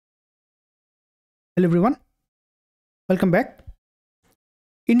Hello everyone, welcome back.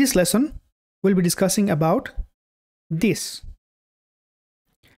 In this lesson, we'll be discussing about this.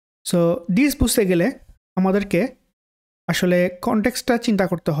 So this বুঝতে গেলে আমাদেরকে আসলে কনটেক্সটটা চিন্তা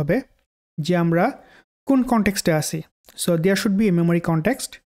করতে হবে যে আমরা কোন কনটেক্সটে আছি। So there should be a memory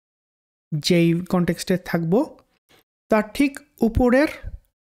context যেই কনটেক্সটে থাকবো তার ঠিক উপরের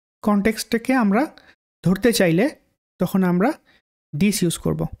কনটেক্সটটাকে আমরা ধরতে চাইলে তখন আমরা this ইউজ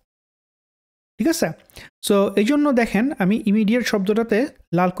করব। ঠিক আছে? সো এই জন্য দেখেন আমি ইমিডিয়েট শব্দটাতে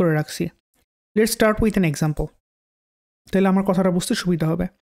লাল করে রাখছি। Let's start with an example, তাহলে আমার কথাটা বুঝতে সুবিধা হবে।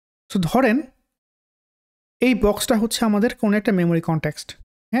 সো ধরেন এই বক্সটা হচ্ছে আমাদের কোনো একটা মেমোরি কনটেক্সট।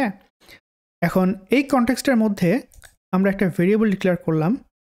 হ্যাঁ, এখন এই কনটেক্সটের মধ্যে আমরা একটা ভেরিয়েবল ডিক্লেয়ার করলাম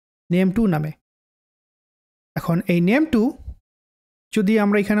name2 নামে। এখন এই name2 যদি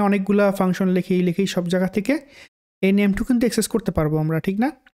আমরা এখানে অনেকগুলা ফাংশন লিখি সব জায়গা থেকে এই name2 কিন্তু অ্যাক্সেস করতে পারবো আমরা, ঠিক না?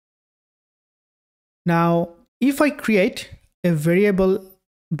 Now, if I create a variable,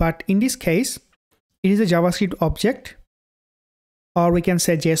 but in this case, it is a JavaScript object, or we can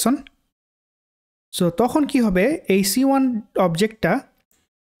say JSON. So, তখন কি হবে? এই C1 অবজেক্টটা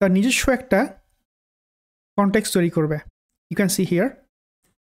তার নিজস্ব একটা কনটেক্সট তৈরি করবে। You can see here.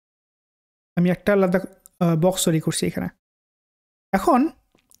 আমি একটা আলাদা বক্স তৈরি করছি এখানে। এখন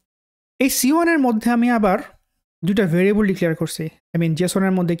এই C1 এর মধ্যে আমি আবার দুটো ভেরিয়েবল ডিক্লেয়ার করছি। I mean, JSON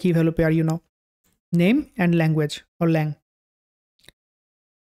এর মধ্যে কি value pair you know? Name and language or lang.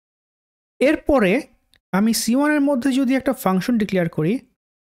 এরপরে আমি C1 এর মধ্যে যদি একটা ফাংশন ডিক্লেয়ার করি,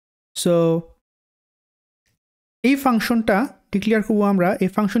 সো এই ফাংশনটা ডিক্লেয়ার করবো আমরা এই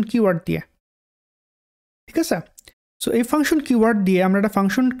ফাংশন কিওয়ার্ড দিয়ে। ঠিক আছে? সো এই ফাংশন কিওয়ার্ড দিয়ে আমরা একটা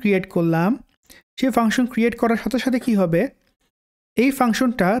ফাংশন ক্রিয়েট করলাম। সেই ফাংশন ক্রিয়েট করার সাথে সাথে কি হবে, এই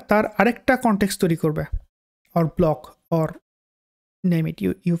ফাংশনটা তার আরেকটা কনটেক্সট তৈরি করবে, or block or name it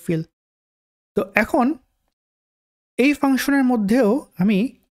you feel. তো এখন এই ফাংশনের মধ্যেও আমি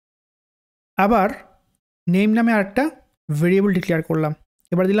আবার নেম নামে আরেকটা ভেরিয়েবল ডিক্লেয়ার করলাম,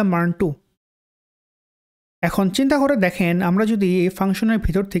 এবার দিলাম MERN2। এখন চিন্তা করে দেখেন আমরা যদি এই ফাংশনের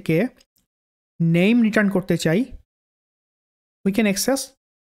ভিতর থেকে নেম রিটার্ন করতে চাই, we can access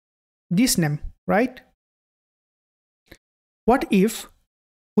this name, right? What if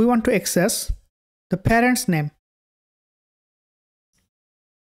we want to access the parent's name?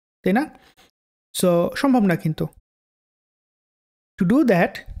 তাই না? সো সম্ভব না কিন্তু। To do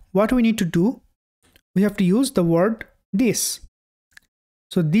that, what we need to do, we have to use the word this.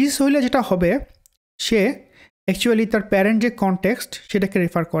 So this হইলে যেটা হবে, সে actually তার parent যে কনটেক্সট সেটাকে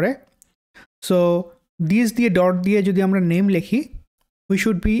রেফার করে। সো দিস দিয়ে ডট দিয়ে যদি আমরা নেম লিখি, we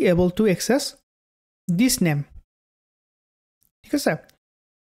should be able to access this name. ঠিক আছে?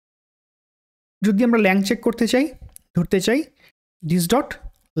 যদি আমরা ল্যাং চেক করতে চাই, ধরতে চাই this dot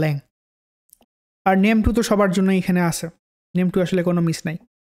lang. R name2 তো সবার জন্য এখানে আছে, name2 আসলে কোনো মিস নাই।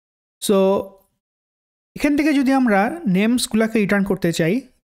 সো এখান থেকে যদি আমরা নেমসগুলোকে রিটার্ন করতে চাই,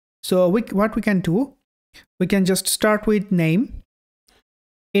 so what we can do, we can just start with name.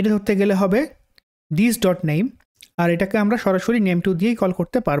 এটা ধরতে গেলে হবে this dot name, আর এটাকে আমরা সরাসরি name2 দিয়েই কল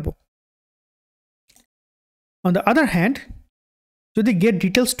করতে পারবো। On the other hand, যদি get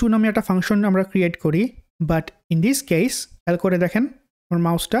details 2 নামে একটা ফাংশন আমরা ক্রিয়েট করি, বাট ইন দিস কেস খেয়াল করে দেখেন আমার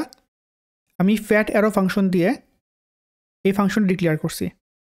মাউসটা, আমি ফ্যাট অ্যারো ফাংশন দিয়ে এই ফাংশন ডিক্লেয়ার করছি।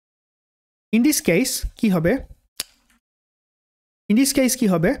 ইন দিস কেস কি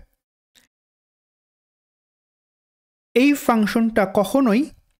হবে, এই ফাংশনটা কখনোই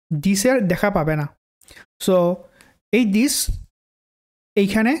দিসের দেখা পাবে না। সো এই দিস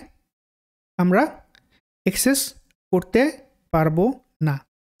এইখানে আমরা অ্যাক্সেস করতে পারবো না।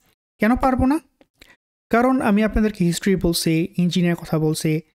 কেন পারবো না? কারণ আমি আপনাদেরকে হিস্ট্রি বলছি, ইঞ্জিনের কথা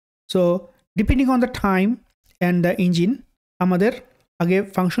বলছি। So depending on the time and the engine, আমাদের আগে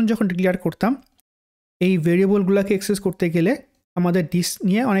ফাংশন যখন ডিক্লেয়ার করতাম এই ভেরিয়েবলগুলোকে অ্যাক্সেস করতে গেলে আমাদের দিস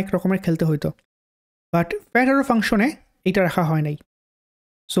নিয়ে অনেক রকমের খেলতে হতো, বাট ফ্যাট অ্যারো ফাংশনে এটা রাখা হয় নাই।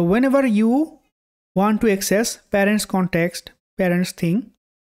 So when ever you want to access parents context, parents thing,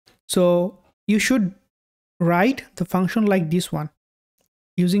 so you should write the function like this one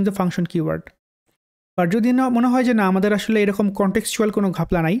using the function keyword. আর যদি না মনে হয় যে না আমাদের আসলে এরকম কনটেক্সচুয়াল কোনো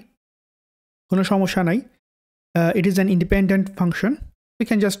ঘাপলা নাই, কোনো সমস্যা নাই, it is an independent function, we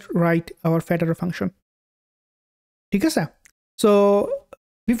can just write our fat arrow function. ঠিক আছে? সো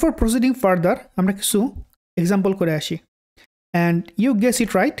বিফোর প্রসিডিং ফার্দার আমরা কিছু এক্সাম্পল করে আসি, and you guess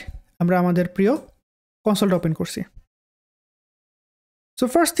it right, আমরা আমাদের প্রিয় কনসোলটা ওপেন করছি। So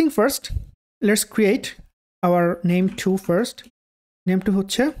first thing first, let's create our name2 first. name2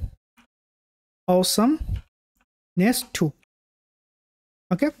 হচ্ছে awesomeness2.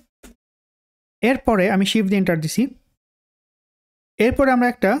 Okay, এরপরে আমি শিফট দিয়ে এন্টার দিছি এরপরে আমরা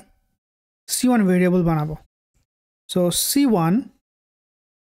একটা c1 ভেরিয়েবল বানাবো সো c1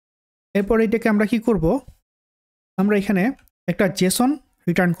 এরপর এটাকে আমরা কি করব আমরা এখানে একটা জেসন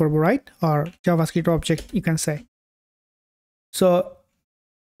রিটার্ন করব right or JavaScript object you can say so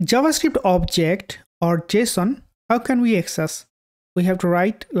JavaScript object or JSON, how can we access? We have to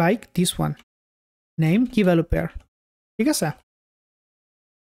write like this one, name key value pair, ঠিক আছে?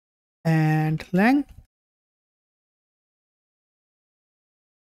 And lang,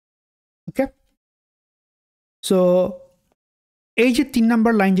 okay? So এই যে 3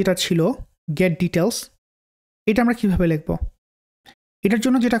 number line যেটা ছিল get details এটা আমরা কিভাবে লিখব এটার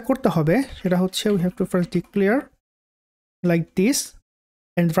জন্য যেটা করতে হবে সেটা হচ্ছে we have to first declare like this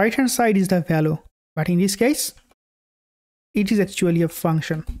and right hand side is the value but in this case it is actually a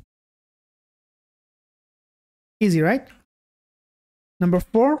function. Easy, right? Number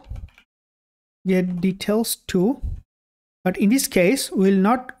 4, get details too, but in this case we will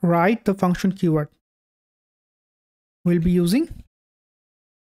not write the function keyword. We'll be using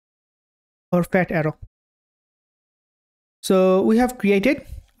our fat arrow. So we have created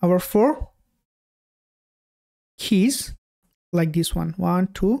our 4 keys like this one 1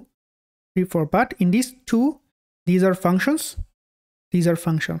 2 3 4 but in these 2 these are functions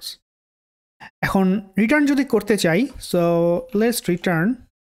এখন return যদি করতে চাই so let's return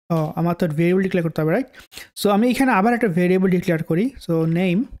আমার তো variable declare করতে হবে right so আমি এখানে আবার একটা ভেরিয়েবল ডিক্লেয়ার করি সো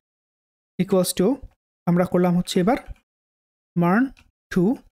নেম ইকুয়ালস টু আমরা করলাম হচ্ছে এবার MERN 2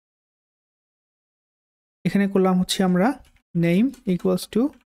 এখানে করলাম হচ্ছে আমরা নেম ইকুয়ালস টু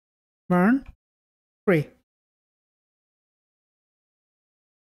MERN 3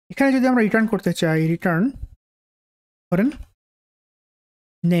 এখানে যদি আমরা রিটার্ন করতে চাই রিটার্ন করেন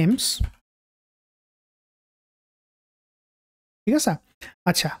নেমস ঠিক আছে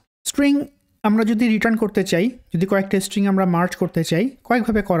আচ্ছা স্ট্রিং আমরা যদি রিটার্ন করতে চাই যদি কয়েকটা স্ট্রিং আমরা মার্জ করতে চাই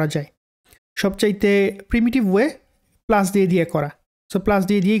কয়েকভাবে করা যায় সবচাইতে প্রিমিটিভ ওয়ে প্লাস দিয়ে করা সো প্লাস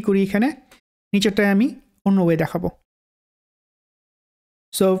দিয়েই করি এখানে নিচেরটায় আমি অন্য ওয়ে দেখাবো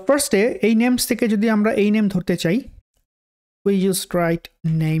সো ফার্স্টে এই নেমস থেকে যদি আমরা এই নেম ধরতে চাই we just write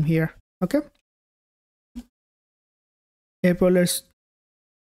name here okay এরপর let's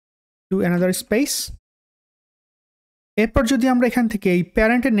do another space এরপর যদি আমরা এখান থেকে এই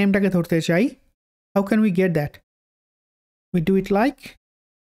প্যারেন্টের নেমটাকে ধরতে চাই how can we get that we do it like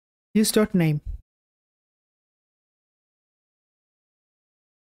this dot name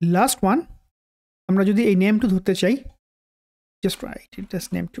last one আমরা যদি এই নেম টু ধরতে চাই just write it as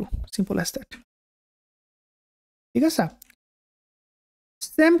name two simple as that ঠিক আছে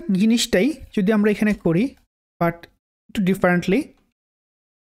সেম জিনিসটাই যদি আমরা এখানে করি বাট একটু differently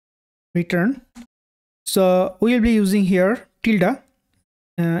return so we will be using here tilde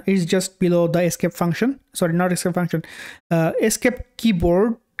it is just below the escape function sorry not escape function escape keyboard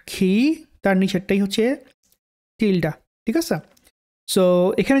key তার নিচেরটাই হচ্ছে tilde ঠিক আছে so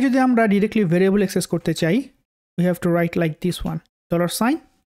এখানে যদি আমরা directly variable access করতে চাই we have to write like this one $sign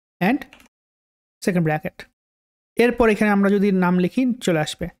and second bracket এরপর এখানে আমরা যদি নাম লিখি চলে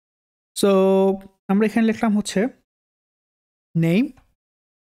আসবে সো আমরা এখানে লিখলাম হচ্ছে নেম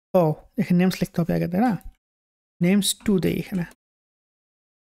এখানে নেমস লিখতে হবে আগে তাই না নেমস টু দেই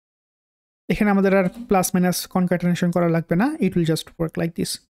এখানে আমাদের আর প্লাস মাইনাস কনক্যাটেনেশন করা লাগবে না it will just work like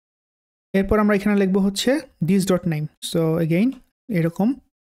this এরপর আমরা এখানে লিখবো হচ্ছে this dot name so again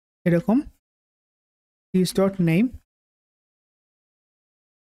এরকম this dot name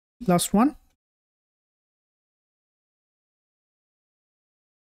last one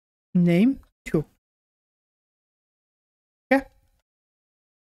name 2 okay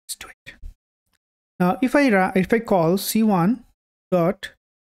let's do it now if I call c1 dot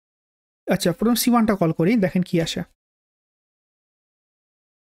আচ্ছা প্রথম c1 টা কল করি দেখেন কি আসে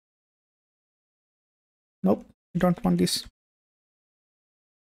nope I don't want this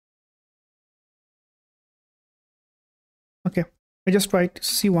okay I just write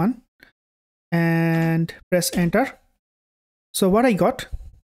c1 and press enter so what I got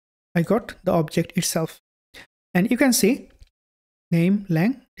the object itself and you can see name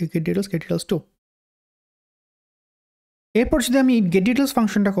lang get details 2 এরপর যদি আমি get details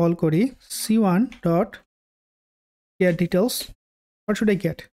ফাংশনটা call করি c1 dot get details what should I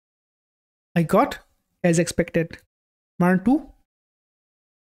get I got as expected MERN 2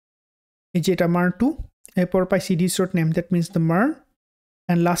 এই যেটা MERN 2 এরপর পাইছি this dot name that means the MERN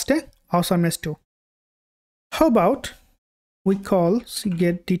and lastে awesomeness 2 how about we call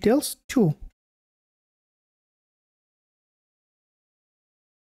get details 2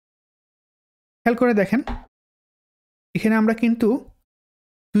 খেয়াল করে দেখেন এখানে আমরা কিন্তু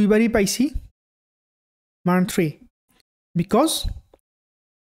দুইবারই পাইছি MERN 3 because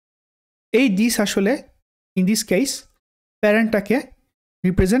এই দিস আসলে ইন দিস কেস প্যারেন্টটাকে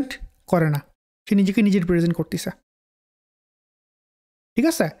রিপ্রেজেন্ট করে না, সে নিজেকে নিজে রিপ্রেজেন্ট করতেছে, ঠিক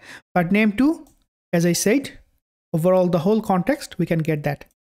আছে? But name two, as I said, overall the whole context we can get that.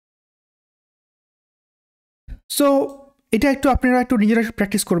 So এটা একটু আপনারা একটু নিজেরা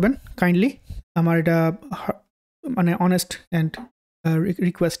প্র্যাকটিস করবেন কাইন্ডলি, আমার এটা মানে অনেস্ট অ্যান্ড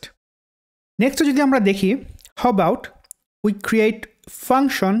রিকোয়েস্ট। নেক্সট যদি আমরা দেখি, how about we create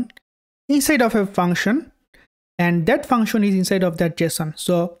function inside of a function and that function is inside of that JSON.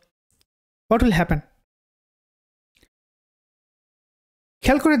 So what will happen?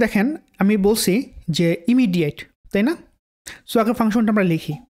 খেয়াল করে দেখেন, আমি বলছি যে ইমিডিয়েট, তাই না? সো আগে ফাংশনটা আমরা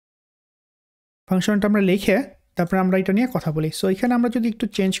লিখি, ফাংশনটা আমরা লিখে তারপরে আমরা এটা নিয়ে কথা বলি। সো এখানে আমরা যদি একটু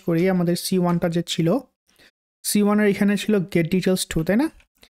চেঞ্জ করি, আমাদের C1টা যে ছিল, C1-এর এখানে ছিল get details 2, তাই না?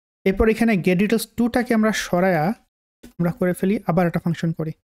 এরপর এখানে get details 2টাকে আমরা সরায়া আমরা করে ফেলি আবার একটা ফাংশন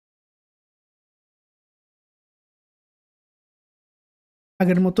করি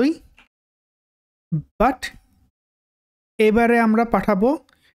আগের মতোই, বাট এবারে আমরা পাঠাবো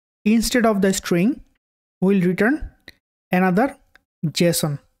instead of the string will return another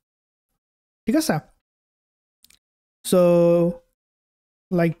JSON, ঠিক আছে? So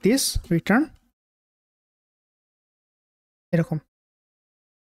like this return এরকম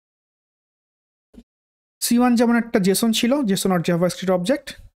C1 যেমন একটা JSON ছিল, JSON or JavaScript object,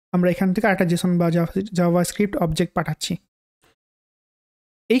 আমরা এখান থেকে একটা JSON বা JavaScript object পাঠাচ্ছি।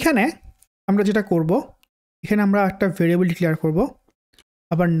 এইখানে আমরা যেটা করব, এখানে আমরা একটা ভেরিয়েবল ডিক্লেয়ার করব,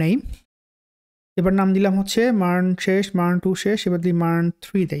 আবার নেম, এবার নাম দিলাম হচ্ছে MERN শেষ, MERN 2 শেষ, এবার দিই MERN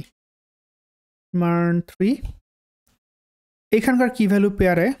 3 দেই, MERN 3। এখানকার কি ভ্যালু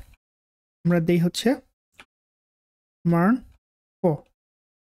পেয়ারে আমরা দেই হচ্ছে MERN 4।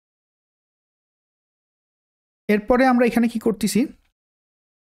 এরপরে আমরা এখানে কি করতেছি,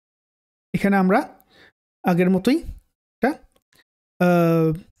 এখানে আমরা আগের মতোই একটা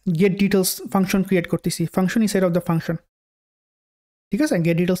get details ফাংশন ক্রিয়েট করতেছি, function inside of the function, ঠিক আছে?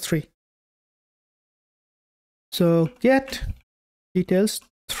 get details 3, so get details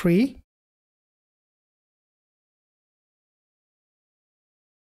 3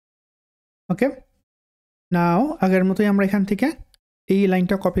 ওকে। নাও আগের মতোই আমরা এখান থেকে এই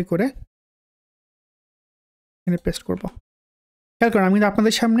লাইনটা কপি করে এখানে পেস্ট করব। খেয়াল করুন, আমি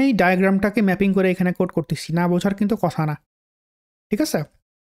আপনাদের সামনেই ডায়াগ্রামটাকে ম্যাপিং করে এখানে কোড করতেছি, না বোঝার কিন্তু কথা না, ঠিক আছে?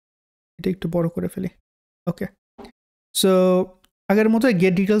 এটা একটু বড় করে ফেলি, ওকে। সো আগের মতো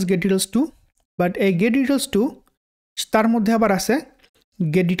get details 2, বাট এই get details 2 তার মধ্যে আবার আছে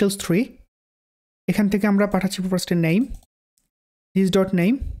get details 3, এখান থেকে আমরা পাঠাচ্ছি ফার্স্টে name, this dot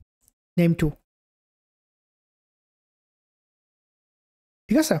name, name 2,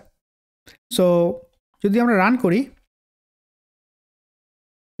 ঠিক আছে? সো যদি আমরা রান করি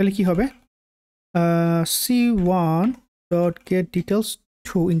তাহলে কি হবে, C1 dot get details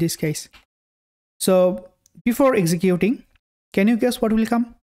 2 in this case. So before executing, can you guess what will come?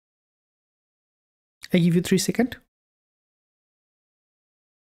 I give you 3 seconds.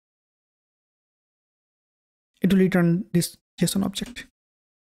 It will return this JSON object.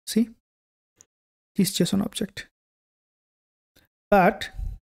 See, this JSON object. But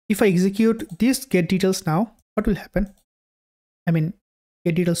if I execute this get details now, what will happen? I mean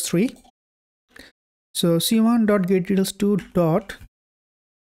get details 3. So C1 dot get details 2 dot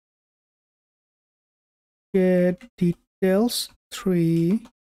get details 3.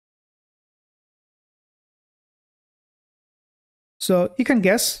 So you can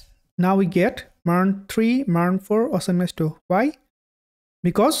guess, now we get MERN 3, MERN 4, awesomeness 2. Why?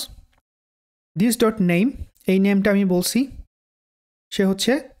 Because this dot name, এই নেমটা আমি বলছি সে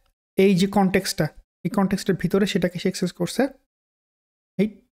হচ্ছে এই যে কনটেক্সটটা, এই কনটেক্সটের ভিতরে সেটাকে সে অ্যাক্সেস করছে।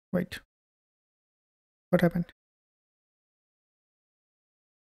 Wait, what happened?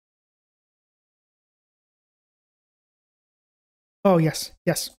 Oh yes.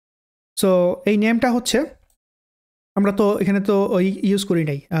 So এই নেমটা হচ্ছে, আমরা তো এখানে তো ওই ইউজ করি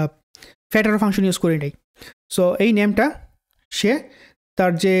নাই, ফ্যাটার ফাংশন ইউজ করি নাই। সো এই নেমটা সে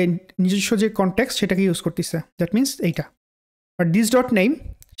তার যে নিজস্ব যে কনটেক্সট সেটাকে ইউজ করতেছে, দ্যাট মিনস এইটা। আর দিস ডট নেম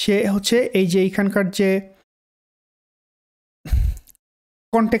সে হচ্ছে এই যে এইখানকার যে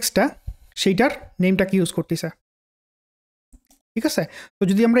কনটেক্সটটা সেইটার নেমটাকে ইউজ করতেছে, ঠিক আছে? তো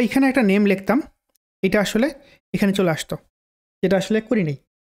যদি আমরা এখানে একটা নেম লিখতাম, এটা আসলে এখানে চলে আসতো, যেটা আসলে করি নেই।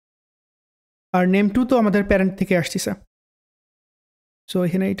 আর নেম 2 তো আমাদের প্যারেন্ট থেকে আসতেছে। সো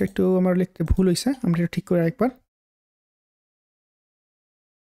এখানে এটা একটু আমার লিখতে ভুল হয়েছে, আমরা এটা ঠিক করে একবার।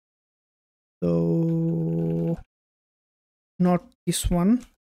 তো not this one,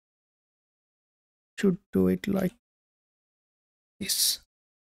 should do it like this.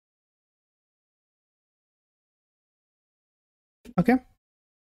 Okay,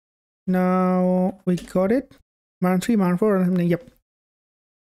 now we got it. MERN 3, MERN 4, yep.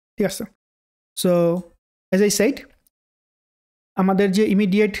 Yes. So as I said, আমাদের যে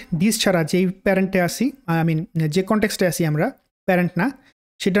ইমিডিয়েট দিস ছাড়া যেই প্যারেন্টে আসি, আই মিন যে কনটেক্সটে আসি আমরা, প্যারেন্ট না,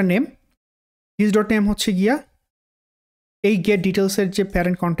 সেটার নেম দিস ডট নেম হচ্ছে গিয়া এই গেট ডিটেলসের যে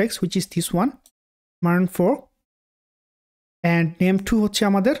parent context which is this one MERN 4, and name 2 হচ্ছে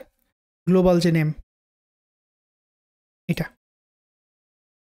আমাদের গ্লোবাল যে নেম, এটা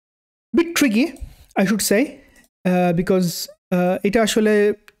bit tricky I should say, because এটা আসলে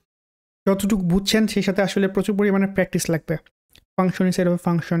যতটুকু বুঝছেন সেই সাথে আসলে প্রচুর পরিমাণে প্র্যাকটিস লাগবে. Function inside of a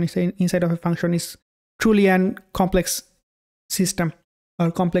function inside of a function is truly an complex system or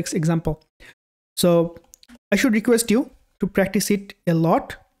complex example. So I should request you to practice it a lot.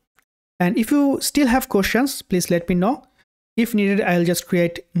 And if you still have questions, please let me know. If needed, I'll just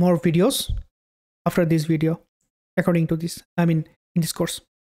create more videos after this video according to this, I mean in this course.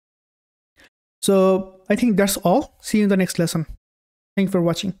 So I think that's all. See you in the next lesson. Thank you for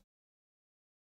watching.